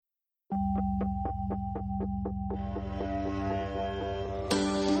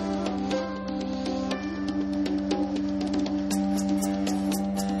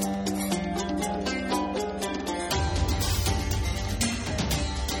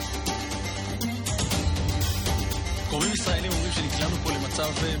גורמים ישראלים אומרים שנקלענו פה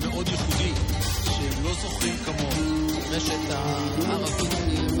למצב מאוד ייחודי, שהם לא זוכרים כמוהו. רשת הערבית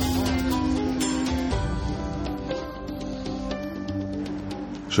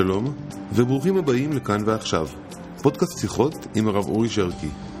שלום, וברוכים הבאים לכאן ועכשיו. פודקאסט שיחות עם הרב אורי שרקי.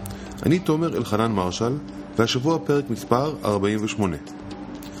 אני תומר אלחנן מרשל, והשבוע פרק מספר 48.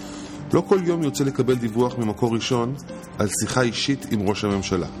 לא כל יום יוצא לקבל דיווח ממקור ראשון על שיחה אישית עם ראש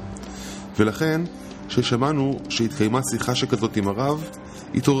הממשלה. ולכן, ששמענו שהתקיימה שיחה שכזאת עם הרב,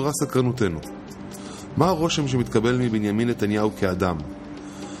 התעוררה סקרנותנו. מה הרושם שמתקבל מבנימין נתניהו כאדם?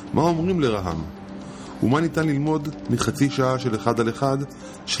 מה אומרים לרהם? ומה ניתן ללמוד מחצי שעה של אחד על אחד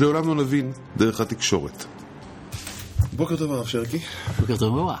שלעולם לא נבין דרך התקשרות? בוקר טוב הרב שרקי. בוקר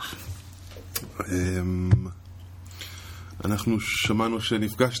טוב רוח. אנחנו שמענו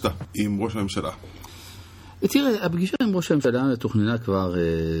שנפגשת עם ראש הממשלה. תראה, הפגישה עם ראש הממשלה תוכננה כבר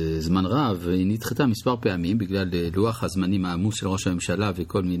זמן רב, והיא נדחתה מספר פעמים בגלל לוח הזמנים העמוס של ראש הממשלה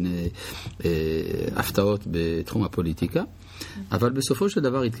וכל מיני הפתעות בתחום הפוליטיקה. אבל בסופו של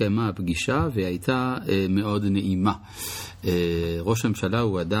דבר התקיימה הפגישה והייתה מאוד נעימה. ראש הממשלה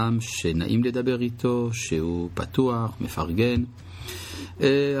הוא אדם שנעים לדבר איתו, שהוא פתוח, מפרגן.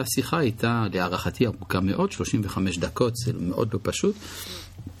 השיחה הייתה להערכתי ארוכה מאוד, 35 דקות, זה מאוד לא פשוט.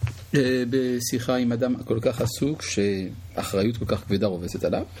 בשיחה עם אדם כל כך עסוק שאחריות כל כך כבדה רובצת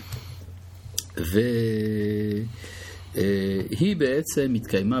עליו, והיא בעצם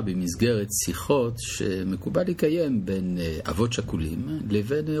התקיימה במסגרת שיחות שמקובל לקיים בין אבות שכולים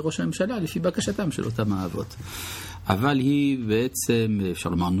לבין ראש הממשלה לפי בקשתם של אותם האבות. אבל היא בעצם, אפשר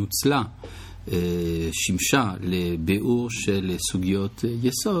לומר, נוצלה, שימשה לביאור של סוגיות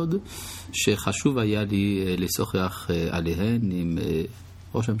יסוד שחשוב היה לי לשוחח עליהן עם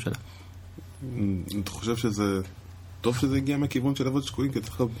ראש הממשלה. אתה חושב שזה טוב שזה הגיע מהכיוון של אבות שכולים? כי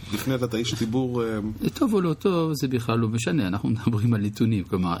צריך לפני אתה איש ציבור... טוב או לא טוב, זה בכלל לא משנה. אנחנו מדברים על נתונים.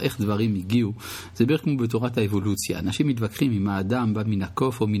 כלומר, איך דברים הגיעו. זה בערך כמו בתורת האבולוציה. אנשים מתווכחים אם האדם בא מן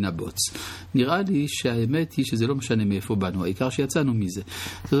הקוף או מן הבוץ. נראה לי שהאמת היא שזה לא משנה מאיפה באנו. העיקר שיצאנו מזה.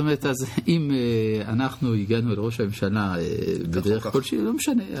 זאת אומרת, אז אם אנחנו הגענו לראש הממשלה בדרך כלשהי, לא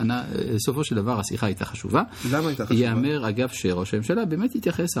משנה. בסופו של דבר השיחה הייתה חשובה. למה הייתה חשובה? יאמר, אגב, שראש הממשלה באמת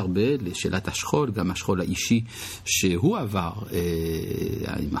התייחס הרבה לשאלת השכול, גם השכול האישי שהוא עבר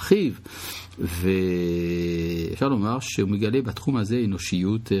עם אחיו, ואפשר לומר שהוא מגלה בתחום הזה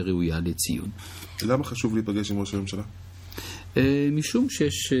אנושיות ראויה לציון. למה חשוב להיפגש עם ראש הממשלה? משום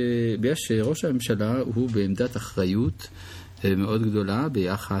שראש הממשלה הוא בעמדת אחריות מאוד גדולה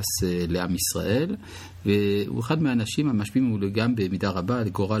ביחס לעם ישראל, והוא אחד מהאנשים המשפיעים גם במידה רבה על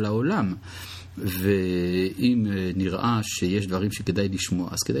גורל העולם. ואם נראה שיש דברים שכדאי לשמוע,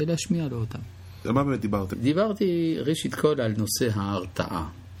 אז כדאי להשמיע לו אותם. על מה באמת דיברתם? דיברתי ראשית כל על נושא ההרתעה.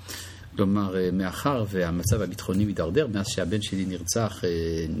 כלומר, מאחר והמצב הביטחוני מתדרדר, מאז שהבן שלי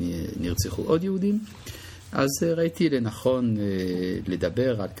נרצחו עוד יהודים, אז ראיתי לנכון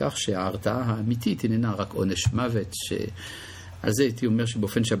לדבר על כך שההרתעה האמיתית איננה רק עונש מוות, על זה הייתי אומר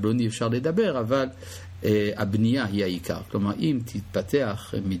שבאופן שבלוני אפשר לדבר, אבל הבנייה היא העיקר. כלומר, אם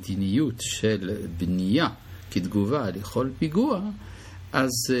תתפתח מדיניות של בנייה כתגובה לכל פיגוע, אז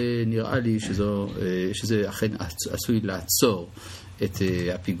נראה לי שזה אכן עשוי לעצור את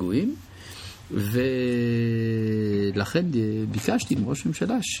הפיגועים, ולכן ביקשתי עם ראש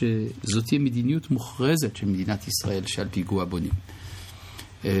הממשלה שזאת תהיה מדיניות מוכרזת של מדינת ישראל שעל פיגוע בונים.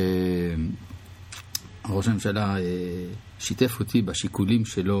 ראש הממשלה שיתף אותי בשיקולים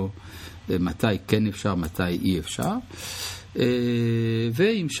שלו מתי כן אפשר, מתי אי אפשר,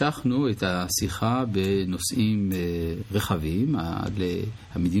 והמשכנו את השיחה בנושאים רחבים על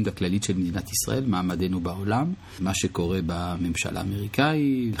המדיניות הכללית של מדינת ישראל, מעמדנו בעולם, מה שקורה בממשלה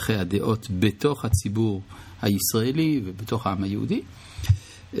האמריקאי, אחרי הדעות בתוך הציבור הישראלי ובתוך העם היהודי.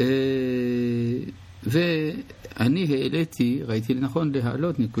 ואני ראיתי לנכון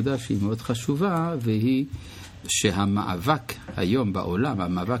להעלות נקודה שהיא מאוד חשובה, והיא שהמאבק היום בעולם,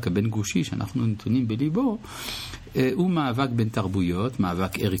 המאבק הבין גושי שאנחנו נתונים בליבו, הוא מאבק בין תרבויות,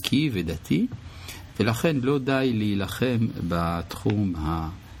 מאבק ערכי ודתי, ולכן לא די להילחם בתחום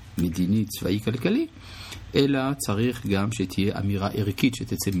המדיני, צבאי, כלכלי, אלא צריך גם שתהיה אמירה ערכית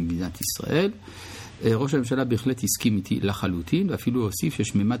שתצא ממדינת ישראל. ראש הממשלה בהחלט הסכים איתי לחלוטין, ואפילו הוסיף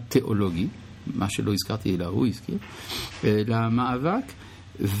שיש ממד תיאולוגי, מה שלא הזכרתי אלא הוא הזכיר, למאבק,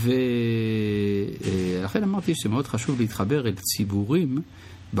 ולכן אמרתי שמאוד חשוב להתחבר אל ציבורים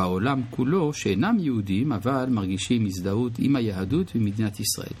בעולם כולו שאינם יהודים, אבל מרגישים הזדהות עם היהדות ומדינת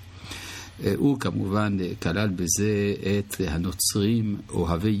ישראל. הוא כמובן כלל בזה את הנוצרים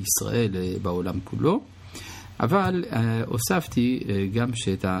אוהבי ישראל בעולם כולו, אבל הוספתי גם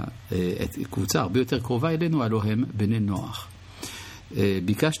שאת קבוצה הרבה יותר קרובה אלינו, הלוא הם בני נוח.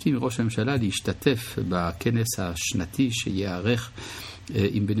 ביקשתי מראש הממשלה להשתתף בכנס השנתי שיערך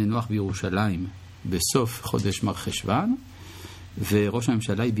עם בני נוח בירושלים בסוף חודש מרחשוון, וראש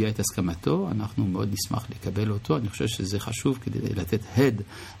הממשלה הביע את הסכמתו. אנחנו מאוד נשמח לקבל אותו. אני חושב שזה חשוב כדי לתת הד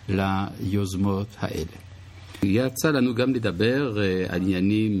ליוזמות האלה. יצא לנו גם לדבר על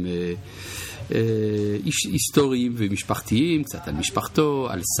עניינים היסטוריים ומשפחתיים, קצת על משפחתו,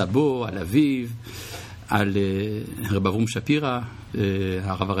 על סבו, על אביו, על רב אברום שפירא,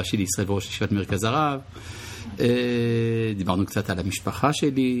 הרב הראשי לישראל וראש ישיבת מרכז הרב. דיברנו קצת על המשפחה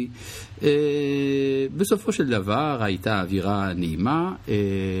שלי. בסופו של דבר הייתה אווירה נעימה.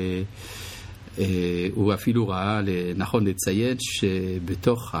 הוא אפילו ראה נכון לציין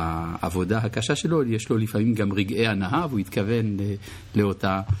שבתוך העבודה הקשה שלו יש לו לפעמים גם רגעי הנאה, והוא התכוון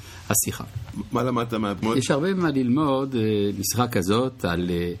לאותה השיחה. מה למדת מהדמות? יש הרבה מה ללמוד משיחה כזאת על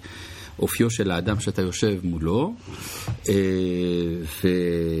אופיו של האדם שאתה יושב מולו,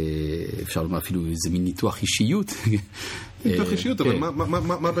 ואפשר לומר אפילו איזה מין ניתוח אישיות. ניתוח אישיות, אבל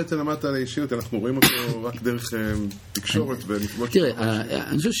מה בעצם למדת על האישיות? אנחנו רואים אותו רק דרך תקשורת ונקבות. תראה,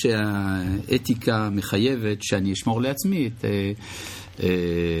 אני חושב שהאתיקה מחייבת שאני אשמור לעצמי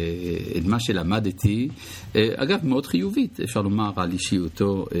את מה שלמדתי, אגב מאוד חיובית, אפשר לומר, על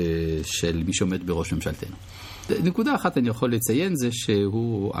אישיותו של מי שעומד בראש ממשלתנו. נקודה אחת אני יכול לציין זה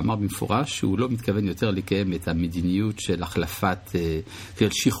שהוא אמר במפורש שהוא לא מתכוון יותר לקיים את המדיניות של החלפת, של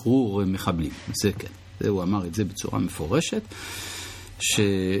שחרור מחבלים. זה כן. הוא אמר את זה בצורה מפורשת,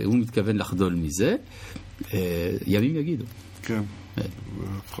 שהוא מתכוון לחדול מזה. ימים יגידו. כן.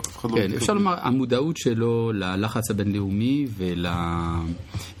 כן, אפשר לומר, המודעות שלו ללחץ הבינלאומי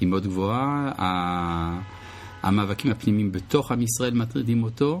היא מאוד גבוהה. המאבקים הפנימיים בתוך עם ישראל מטרידים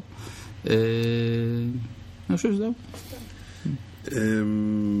אותו. אני חושב שזהו.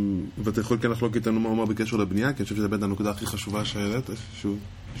 ואתה יכול כן לחלוק איתנו מה הוא אמר בקשר לבנייה, כי אני חושב שזה באמת הנקודה הכי חשובה שאלת.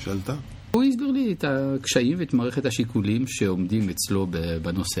 הוא הסביר לי את הקשיים ואת מערכת השיקולים שעומדים אצלו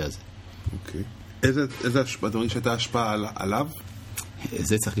בנושא הזה. אוקיי. איזה השפעה, אתה אומר שהייתה השפעה עליו?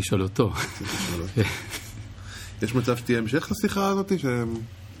 זה צריך לשאול אותו. יש מצב שתהיה המשך לשיחה הזאת?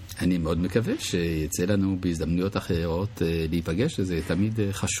 אני מאוד מקווה שיצא לנו בהזדמנויות אחרות להיפגש. זה תמיד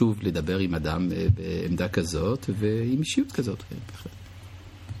חשוב לדבר עם אדם בעמדה כזאת ועם אישיות כזאת.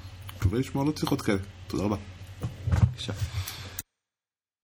 מקווה לשמוע לו שיחות כאלה. תודה רבה. בבקשה.